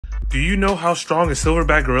Do you know how strong a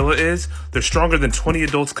silverback gorilla is? They're stronger than 20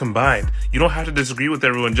 adults combined. You don't have to disagree with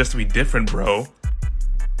everyone just to be different, bro.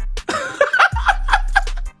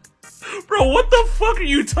 Bro, what the fuck are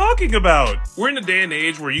you talking about? We're in a day and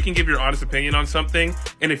age where you can give your honest opinion on something,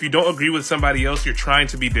 and if you don't agree with somebody else, you're trying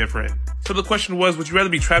to be different. So the question was, would you rather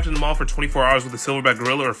be trapped in the mall for 24 hours with a silverback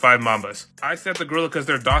gorilla or 5 mambas? I said the gorilla because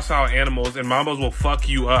they're docile animals and mambas will fuck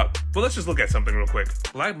you up. But let's just look at something real quick.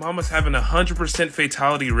 Black mambas have an 100%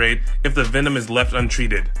 fatality rate if the venom is left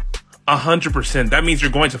untreated. 100%, that means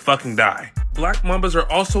you're going to fucking die. Black mambas are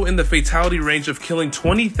also in the fatality range of killing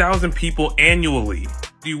 20,000 people annually.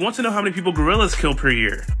 Do you want to know how many people gorillas kill per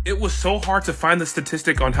year? It was so hard to find the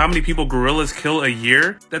statistic on how many people gorillas kill a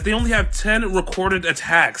year that they only have 10 recorded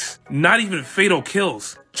attacks. Not even fatal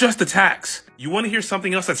kills, just attacks. You want to hear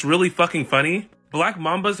something else that's really fucking funny? Black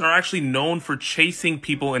mambas are actually known for chasing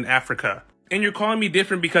people in Africa. And you're calling me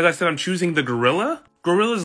different because I said I'm choosing the gorilla? Gorillas